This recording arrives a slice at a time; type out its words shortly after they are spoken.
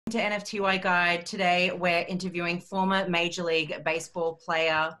To NftyGuide. Today we're interviewing former Major League Baseball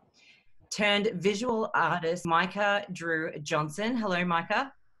player turned visual artist Micah Johnson. Hello,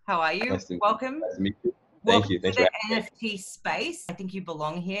 Micah. How are you? Welcome. Nice to meet you. Thank Welcome you. Thanks to for the having NFT space. I think you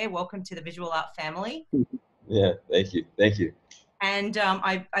belong here. Welcome to the visual art family. me. Yeah, thank you. Thank you. And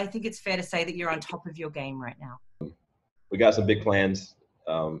I think it's fair to say that you're on top of your game right now. We got some big plans.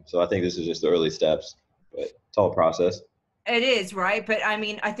 So I think this is just the early steps, but it's all a process. It is, right? But I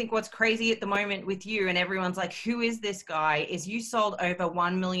mean, I think what's crazy at the moment with you and everyone's like, who is this guy? Is you sold over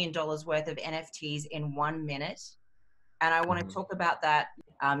 $1 million worth of NFTs in 1 minute. And I want to talk about that.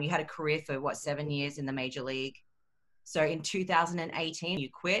 You had a career for what, 7 years in the major league. So in 2018, you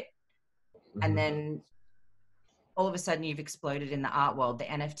quit. And then all of a sudden you've exploded in the art world, the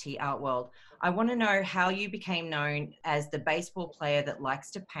NFT art world. I want to know how you became known as the baseball player that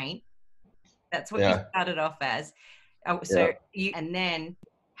likes to paint. That's what you started off as. And then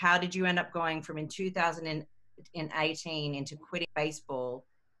how did you end up going from in 2018 into quitting baseball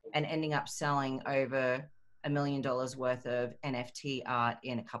and ending up selling over $1 million worth of NFT art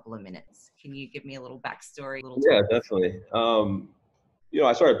in a couple of minutes? Can you give me a little backstory? Yeah, definitely.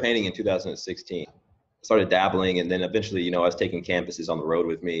 I started painting in 2016. I started dabbling, and then eventually, I was taking canvases on the road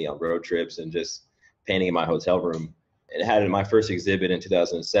with me on road trips and just painting in my hotel room. And had my first exhibit in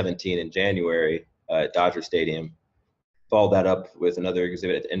 2017 in January at Dodger Stadium. Followed that up with another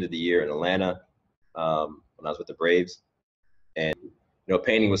exhibit at the end of the year in Atlanta when I was with the Braves. And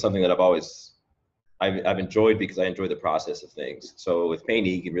painting was something that I've enjoyed because I enjoy the process of things. So with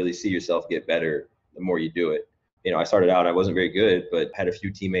painting, you can really see yourself get better the more you do it. I started out, I wasn't very good, but had a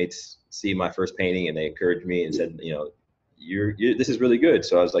few teammates see my first painting and they encouraged me and said, this is really good.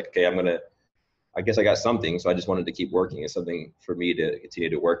 So I was like, okay, I guess I got something. So I just wanted to keep working. It's something for me to continue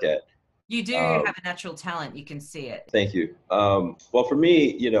to work at. You do have a natural talent. You can see it. Thank you. Well, for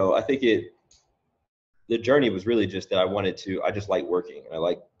me, I think the journey was really just that I just like working and I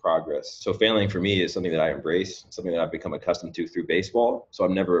like progress. So failing for me is something that I embrace, something that I've become accustomed to through baseball. So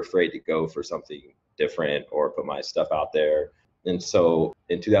I'm never afraid to go for something different or put my stuff out there. And so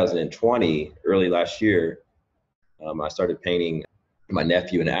in 2020, early last year, I started painting my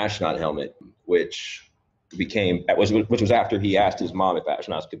nephew an astronaut helmet, which was after he asked his mom if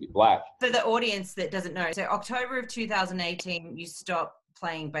astronauts could be black. For the audience that doesn't know, so October of 2018, you stopped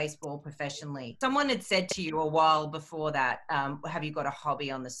playing baseball professionally. Someone had said to you a while before that, have you got a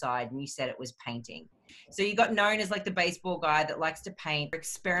hobby on the side? And you said it was painting. So you got known as like the baseball guy that likes to paint,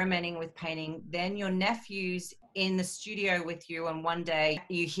 experimenting with painting. Then your nephew's in the studio with you, and one day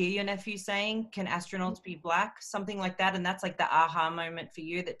you hear your nephew saying, "Can astronauts be black?" Something like that, and that's like the aha moment for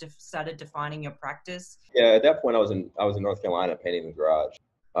you that started defining your practice. Yeah, at that point I was in North Carolina painting the garage.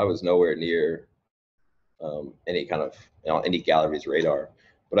 I was nowhere near any kind of any gallery's radar.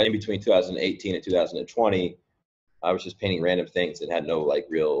 But in between 2018 and 2020, I was just painting random things that had no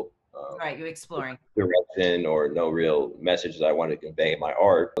real right, you're exploring direction or no real message that I wanted to convey in my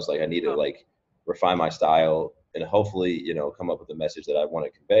art. I was like, I need to refine my style and hopefully come up with a message that I want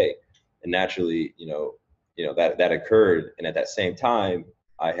to convey. And naturally, that occurred. And at that same time,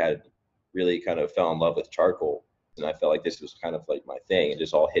 I had really kind of fell in love with charcoal. And I felt like this was kind of like my thing. It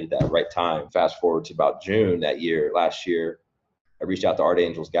just all hit at that right time. Fast forward to about June last year, I reached out to Art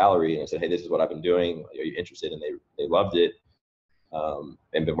Angels Gallery and I said, hey, this is what I've been doing. Are you interested? And they loved it.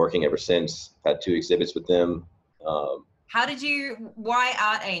 And been working ever since. Had 2 exhibits with them. Why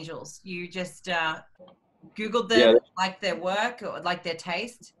Art Angels? You just Googled them, like their work or like their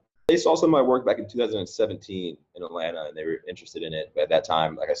taste? They saw some of my work back in 2017 in Atlanta and they were interested in it. But at that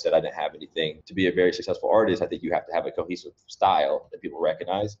time, like I said, I didn't have anything. To be a very successful artist, I think you have to have a cohesive style that people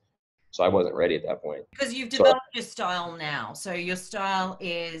recognize. So I wasn't ready at that point. Because you've developed your style now. So your style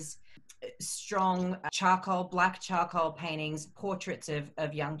is strong black charcoal paintings, portraits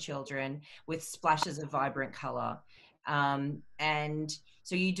of young children with splashes of vibrant color. And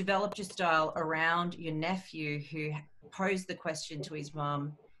so you developed your style around your nephew who posed the question to his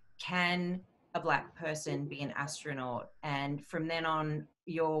mom, can a black person be an astronaut? And from then on,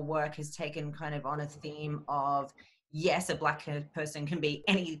 your work has taken kind of on a theme of, yes, a black person can be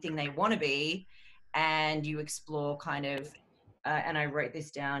anything they want to be. And you explore kind of, and I wrote this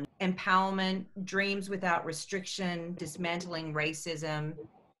down, empowerment, dreams without restriction, dismantling racism.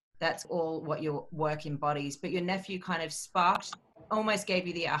 That's all what your work embodies. But your nephew kind of almost gave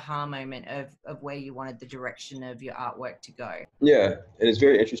you the aha moment of where you wanted the direction of your artwork to go. Yeah, and it's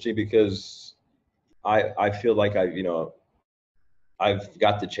very interesting because I feel like I've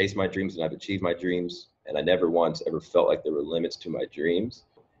got to chase my dreams and I've achieved my dreams, and I never once ever felt like there were limits to my dreams.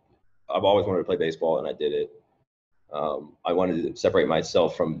 I've always wanted to play baseball and I did it. I wanted to separate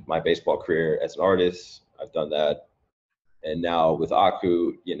myself from my baseball career as an artist. I've done that. And now with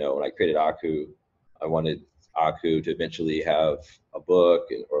Aku, you know, when I created Aku, I wanted Aku to eventually have a book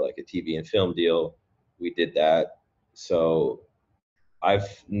or like a TV and film deal. We did that. So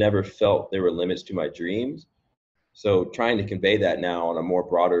I've never felt there were limits to my dreams. So trying to convey that now on a more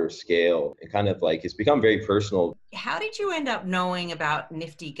broader scale and kind of like it's become very personal. How did you end up knowing about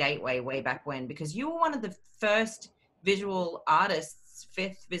Nifty Gateway way back when? Because you were one of the first visual artists,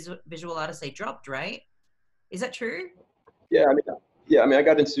 fifth visual artist they dropped, right? Is that true? Yeah, I mean, I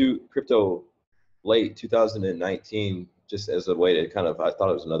got into crypto late 2019 just as a way to kind of, I thought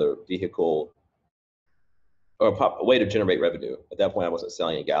it was another vehicle or a way to generate revenue. At that point, I wasn't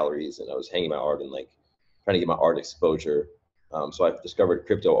selling in galleries and I was hanging my art and like trying to get my art exposure. So I discovered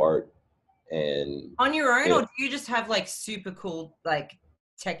crypto art and On your own, you know, or do you just have like super cool, like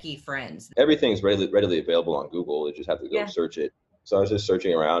techie friends? everything's readily available on Google. You just have to go Yeah. search it. So I was just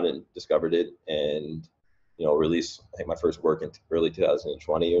searching around and discovered it and, you know, released, I think my first work in early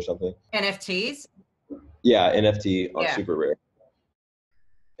 2020 or something. NFTs? Yeah, NFT on Yeah. Super Rare.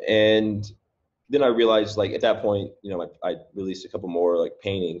 And then I realized, like at that point, you know, I released a couple more like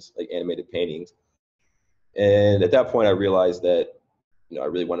paintings, like animated paintings. And at that point, I realized that, you know, I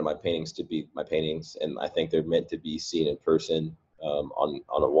really wanted my paintings to be my paintings, and I think they're meant to be seen in person on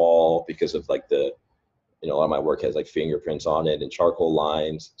a wall because of like the, you know, a lot of my work has like fingerprints on it and charcoal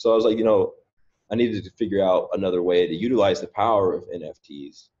lines. So I was like, you know, I needed to figure out another way to utilize the power of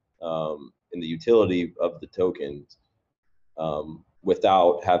NFTs and the utility of the tokens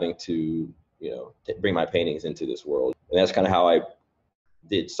without having to, you know, bring my paintings into this world. And that's kind of how I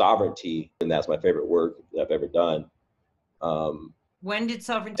did Sovereignty, and that's my favorite work that I've ever done. When did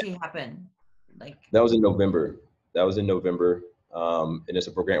Sovereignty happen? Like That was in November. That was in November, and it's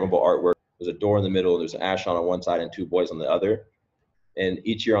a programmable artwork. There's a door in the middle, there's an astronaut on one side and two boys on the other. And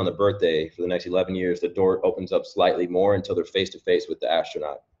each year on the birthday, for the next 11 years, the door opens up slightly more until they're face to face with the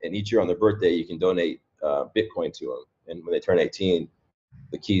astronaut. And each year on their birthday, you can donate Bitcoin to them. And when they turn 18,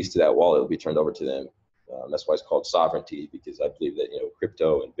 the keys to that wallet will be turned over to them. That's why it's called Sovereignty, because I believe that, you know,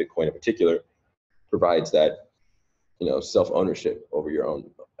 crypto and Bitcoin in particular provides that, you know, self-ownership over your own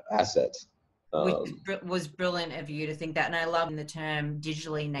assets. which was brilliant of you to think that. And I love the term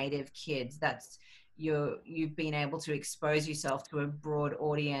digitally native kids. That's you've been able to expose yourself to a broad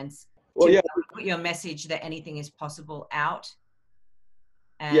audience, Well, to yeah, put your message that anything is possible out.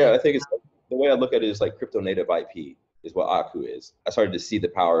 And yeah. I think it's the way I look at it is like crypto native IP is what Aku is. I started to see the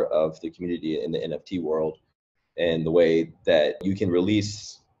power of the community in the NFT world and the way that you can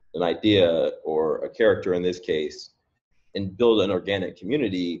release an idea or a character in this case and build an organic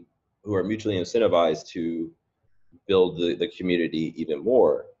community who are mutually incentivized to build the community even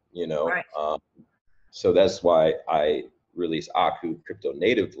more, you know? right. So that's why I released Aku crypto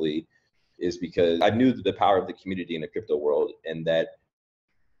natively, is because I knew the power of the community in the crypto world, and that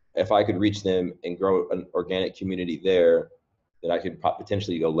if I could reach them and grow an organic community there, then I could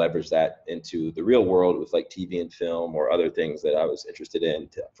potentially go leverage that into the real world with like TV and film or other things that I was interested in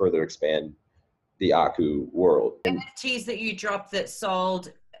to further expand the Aku world. NFTs that you dropped that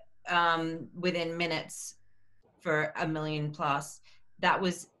sold within minutes for $1 million plus, that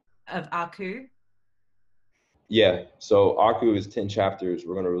was of Aku. Yeah, so Aku is 10 chapters.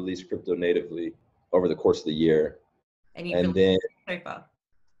 We're going to release crypto natively over the course of the year. And then so far.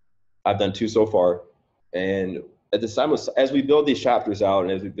 I've done 2 so far. And at the time, as we build these chapters out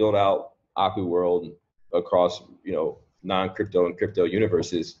and as we build out Aku world across, you know, non-crypto and crypto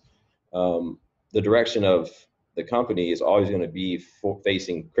universes, the direction of the company is always going to be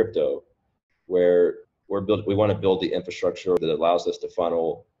facing crypto, where we want to build the infrastructure that allows us to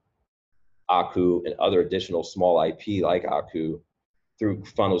funnel Aku and other additional small IP like Aku through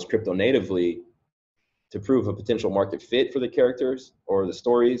funnels crypto natively to prove a potential market fit for the characters or the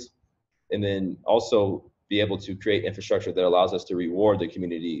stories, and then also be able to create infrastructure that allows us to reward the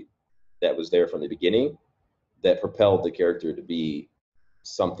community that was there from the beginning, that propelled the character to be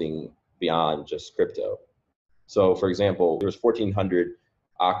something beyond just crypto. So for example, there was 1,400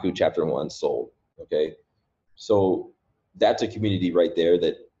 Aku chapter 1 sold, okay? So that's a community right there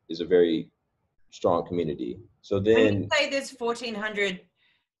that is a very strong community. So then when you say there's 1,400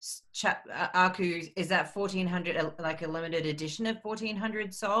 Aku, is that 1,400 like a limited edition of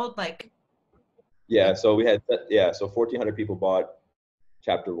 1,400 sold? Like, yeah, so we had, yeah, so 1,400 people bought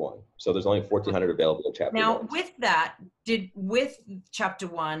chapter 1. So there's only 1,400 available in chapter 1. Now with that, with chapter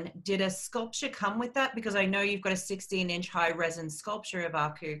 1, did a sculpture come with that? Because I know you've got a 16-inch high resin sculpture of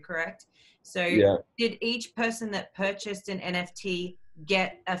Aku, correct? So yeah, did each person that purchased an NFT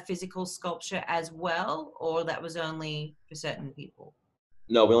get a physical sculpture as well, or that was only for certain people?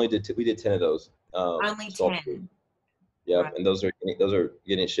 No, we only did we did 10 of those Only sculptures. 10. Yep, Right. and those are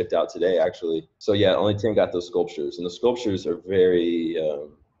getting shipped out today, actually. So yeah, only 10 got those sculptures, and the sculptures are very.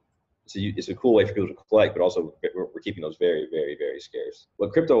 It's a cool way for people to collect, but also we're keeping those very, very, very scarce.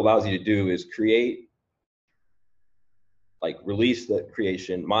 What crypto allows you to do is create, like release the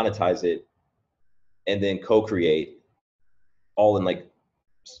creation, monetize it, and then co-create all in like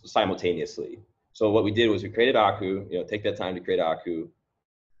simultaneously. So what we did was we created Aku, take that time to create Aku,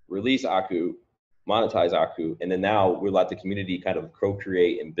 release Aku, monetize Aku, and then now we let the community kind of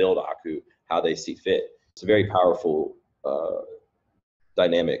co-create and build Aku how they see fit. It's a very powerful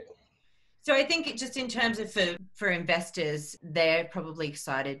dynamic. So I think just in terms of for investors, they're probably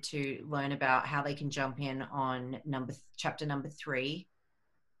excited to learn about how they can jump in on chapter number 3.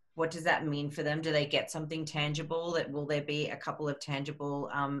 What does that mean for them? Do they get something tangible? Will there be a couple of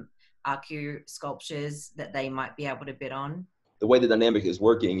tangible Aku sculptures that they might be able to bid on? The way the dynamic is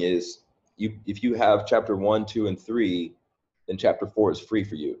working is if you have chapter 1, 2, and 3, then chapter 4 is free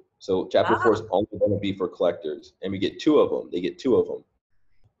for you. So chapter 4 is only going to be for collectors, and we get 2 of them. They get 2 of them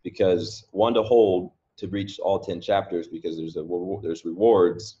because one to hold to reach all 10 chapters, because there's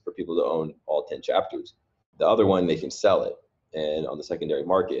rewards for people to own all 10 chapters. The other one, they can sell it and on the secondary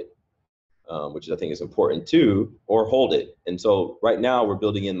market, which I think is important too, or hold it. And so right now we're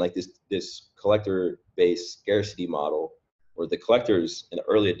building in like this collector-based scarcity model where the collectors and the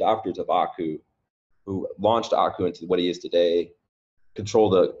early adopters of Aku, who launched Aku into what he is today, control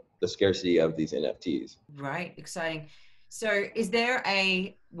the scarcity of these NFTs. Right, exciting. So is there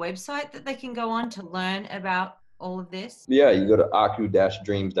a website that they can go on to learn about all of this? Yeah, you go to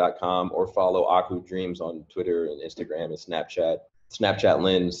aku-dreams.com or follow Aku Dreams on Twitter and Instagram and Snapchat. Snapchat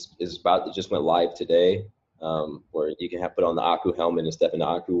Lens it just went live today, where you can put on the Aku helmet and step into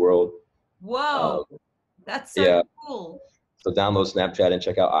Aku world. Whoa, that's so cool. So download Snapchat and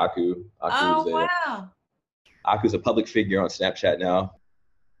check out Aku. Wow. Aku's a public figure on Snapchat now.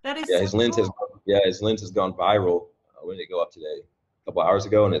 That is his lens has gone viral. When did it go up today? A couple hours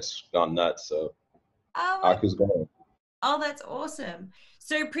ago, and it's gone nuts. So Aku's going. Oh, that's awesome.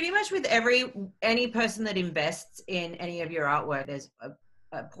 So pretty much with any person that invests in any of your artwork, there's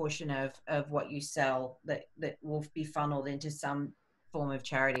a portion of what you sell that will be funneled into some form of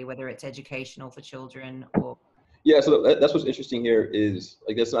charity, whether it's educational for children or. Yeah, so that's what's interesting here is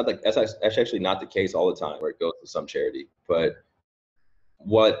like that's actually not the case all the time where it goes to some charity. But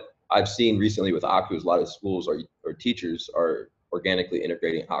what I've seen recently with Aku is a lot of schools or teachers are organically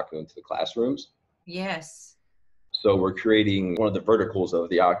integrating Aku into the classrooms. Yes. So we're creating, one of the verticals of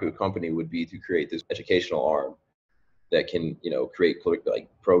the Aku company would be to create this educational arm that can, create like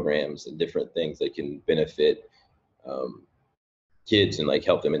programs and different things that can benefit kids and like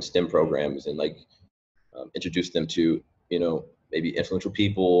help them in STEM programs and like introduce them to, maybe influential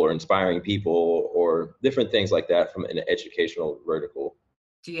people or inspiring people or different things like that from an educational vertical.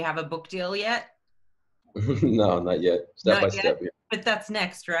 Do you have a book deal yet? No, not yet. Step by step. Yeah. But that's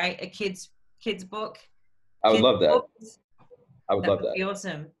next, right? A kids book. I would love that. I would love that. That would be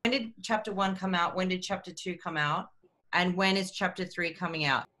awesome. When did chapter 1 come out? When did chapter 2 come out? And when is chapter 3 coming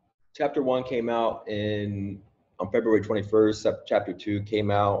out? Chapter 1 came out on February 21st. Chapter 2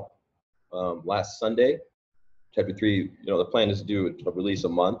 came out last Sunday. Chapter 3, the plan is to do a release a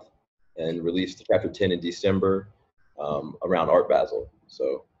month and release chapter 10 in December around Art Basel.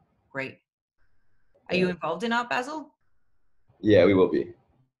 So great. Are you involved in Art Basel? Yeah, we will be.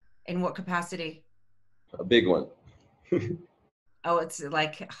 In what capacity? A big one. Oh, it's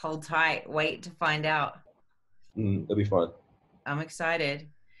like hold tight, wait to find out. It'll be fun. I'm excited.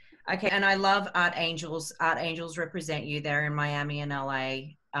 Okay, and I love Art Angels. Art Angels represent you. They're in Miami and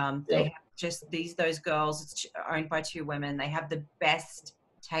LA. They have just those girls. It's owned by 2 women. They have the best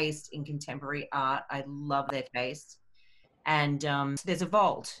taste in contemporary art. I love their taste. And there's a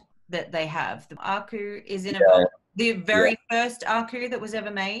vault that they have. The Aku is in a vault. The very first Aku that was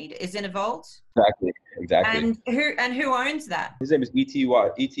ever made is in a vault. Exactly. And who owns that? His name is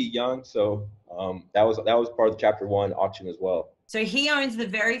E.T. Young. So that was part of the chapter 1 auction as well. So he owns the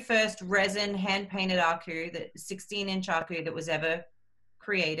very first resin hand painted Aku, that 16-inch Aku that was ever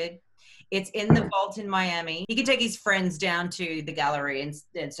created. It's in the vault in Miami. He can take his friends down to the gallery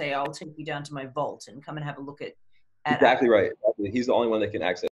and say, "I'll take you down to my vault and come and have a look at." Exactly right. He's the only one that can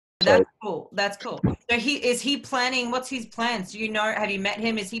access. That's cool. That's cool. So is he planning? What's his plans? Do you know? Have you met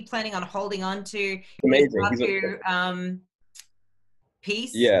him? Is he planning on holding on to amazing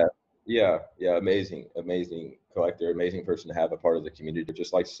piece? Yeah. Amazing collector, amazing person to have a part of the community.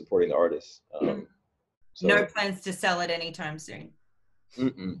 Just like supporting the artists. No plans to sell it anytime soon. He's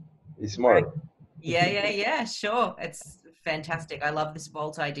Right. smart. Yeah, sure. It's fantastic. I love this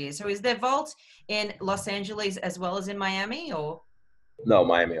vault idea. So is there vault in Los Angeles as well as in Miami, or No,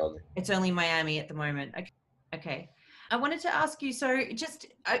 Miami only. it's only Miami at the moment? Okay. Okay. I wanted to ask you, so just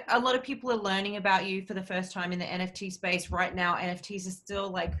a lot of people are learning about you for the first time in the NFT space right now. NFTs are still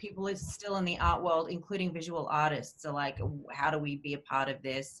like, people are still in the art world, including visual artists, are like, how do we be a part of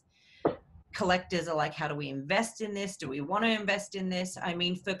this? Collectors are like, how do we invest in this? Do we want to invest in this? I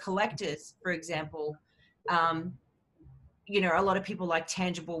mean, for collectors, for example, um, a lot of people like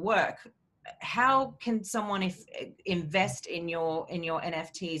tangible work. How can someone invest in your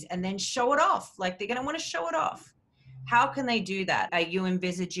NFTs and then show it off? Like, they're going to want to show it off. How can they do that? Are you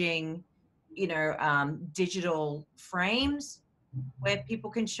envisaging, digital frames where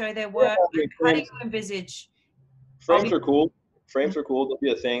people can show their Yeah, work? I mean, How do you envisage? frames are cool. Frames are cool. They'll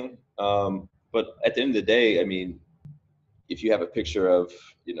be a thing. But at the end of the day, I mean, if you have a picture of,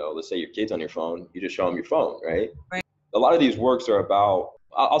 let's say your kids on your phone, you just show them your phone, right? Right. A lot of these works are about,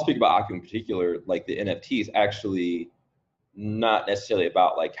 I'll speak about Aku in particular, like the NFTs actually not necessarily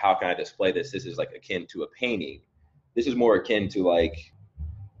about like, how can I display this? This is like akin to a painting. This is more akin to like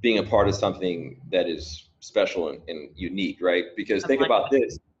being a part of something that is special and unique, right? Because think about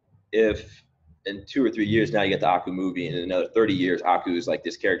this, if in 2 or 3 years now you get the Aku movie, and in another 30 years Aku is like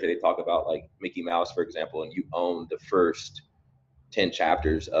this character they talk about, like Mickey Mouse, for example, and you own the first 10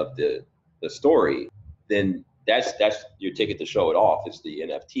 chapters of the story, then that's your ticket to show it off. Is the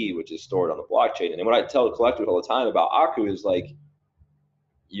NFT, which is stored on the blockchain. And what I tell collectors all the time about Aku is like,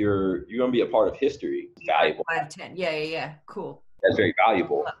 you're going to be a part of history. It's valuable. 5, 10. Yeah. Cool. That's very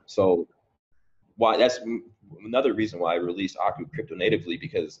valuable. So that's another reason why I released Aku crypto natively,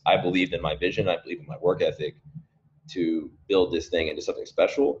 because I believed in my vision. I believe in my work ethic to build this thing into something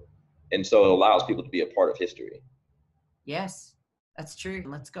special. And so it allows people to be a part of history. Yes, that's true.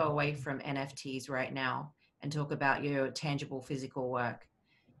 Let's go away from NFTs right now and talk about your tangible physical work.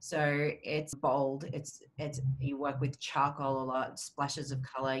 So it's bold. It's you work with charcoal a lot, splashes of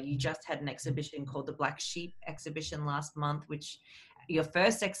color. You just had an exhibition called the Black Sheep exhibition last month, which your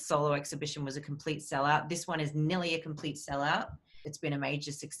first solo exhibition was a complete sellout. This one is nearly a complete sellout. It's been a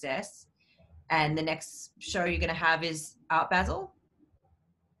major success. And the next show you're going to have is Art Basel.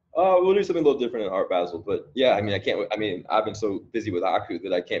 We'll do something a little different in Art Basel, but yeah, I mean, I've been so busy with Aku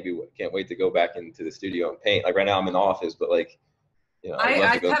that I can't wait to go back into the studio and paint. Like right now I'm in the office, but like,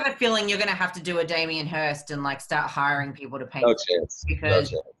 I have a feeling you're going to have to do a Damien Hirst and like start hiring people to paint. No chance.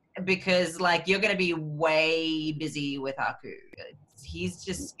 Because like you're going to be way busy with Aku. He's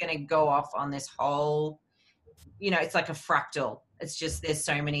just going to go off on this whole, it's like a fractal. It's just, there's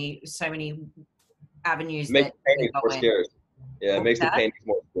so many avenues that paintings more scarce. Yeah, it makes the paintings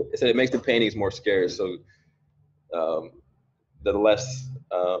more. I said it makes the paintings more scarce. So the less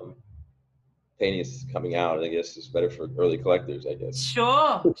paintings coming out, I guess, is better for early collectors, I guess.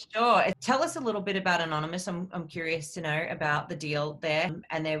 Sure. Tell us a little bit about Anonymous. I'm curious to know about the deal there.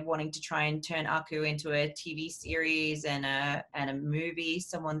 And they're wanting to try and turn Aku into a TV series and a movie.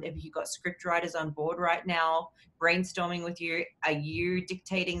 Have you got script writers on board right now brainstorming with you? Are you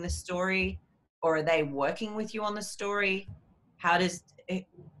dictating the story, or are they working with you on the story? How does it,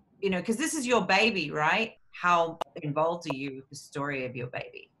 because this is your baby, right? How involved are you with the story of your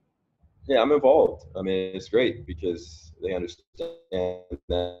baby? Yeah, I'm involved. I mean, it's great because they understand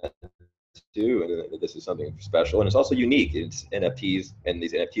that too, and this is something special, and it's also unique. It's NFTs, and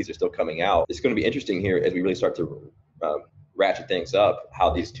these NFTs are still coming out. It's going to be interesting here as we really start to ratchet things up, how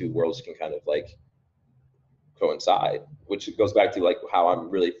these two worlds can kind of like coincide, which goes back to like how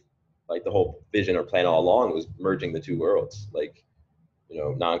I'm really like the whole vision or plan all along was merging the two worlds, like,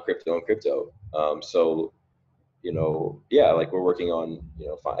 non-crypto and crypto. So, yeah, like we're working on,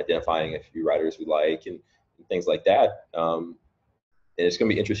 identifying a few writers we like and things like that. And it's going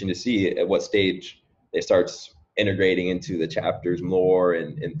to be interesting to see at what stage it starts integrating into the chapters more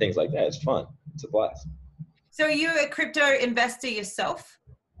and things like that. It's fun. It's a blast. So are you a crypto investor yourself?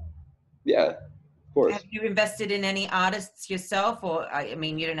 Yeah. Of course. Have you invested in any artists yourself? Or, I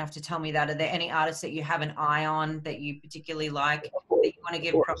mean, you don't have to tell me that. Are there any artists that you have an eye on that you particularly like, that you want to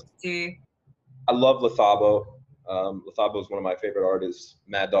give props to? I love Lethabo. Lethabo is one of my favorite artists.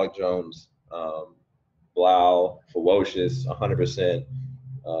 Mad Dog Jones, Blau, Ferocious, 100%.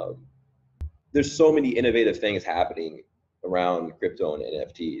 There's so many innovative things happening around crypto and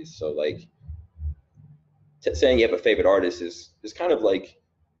NFTs. So like saying you have a favorite artist is kind of like,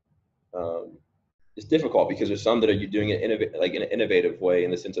 it's difficult because there's some that are doing it in an innovative way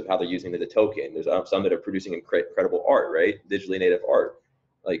in the sense of how they're using the token. There's some that are producing incredible art, right? Digitally native art.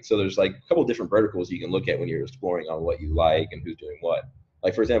 Like, so there's like a couple of different verticals you can look at when you're exploring on what you like and who's doing what.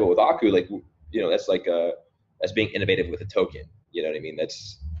 Like for example, with Aku, like, that's like that's being innovative with a token. You know what I mean?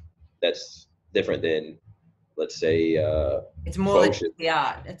 That's different than, let's say, It's more than Focus. the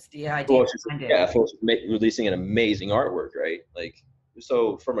art. It's the idea Well, it's just, behind it. yeah, Focus releasing an amazing artwork, right? Like,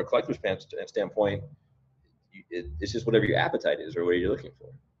 so from a collector's standpoint, it's just whatever your appetite is or what you're looking for.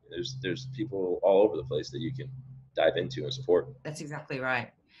 There's people all over the place that you can dive into and support. That's exactly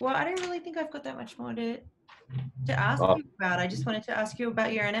right. Well, I don't really think I've got that much more to ask you about. I just wanted to ask you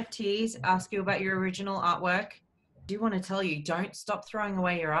about your NFTs, ask you about your original artwork. I do want to tell you, don't stop throwing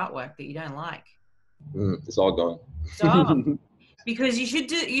away your artwork that you don't like. It's all gone. Stop. Because you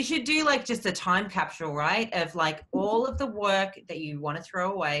should do like just a time capsule, right? Of like all of the work that you want to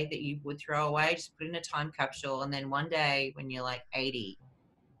throw away, that you would throw away, just put in a time capsule. And then one day when you're like 80,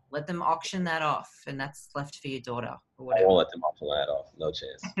 let them auction that off, and that's left for your daughter or I whatever. won't let them auction that off. No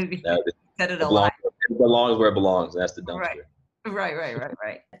chance. Set it It alive. belongs where it belongs. That's the dumpster.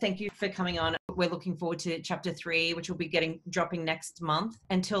 Right. Thank you for coming on. We're looking forward to chapter 3, which will be dropping next month.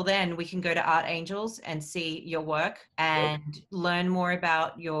 Until then, we can go to Art Angels and see your work and learn more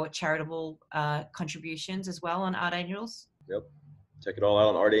about your charitable contributions as well on Art Angels. Yep. Check it all out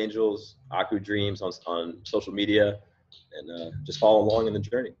on Art Angels, Aku Dreams on social media, and just follow along in the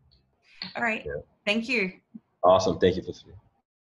journey. All right. Yeah. Thank you. Awesome. Thank you for listening.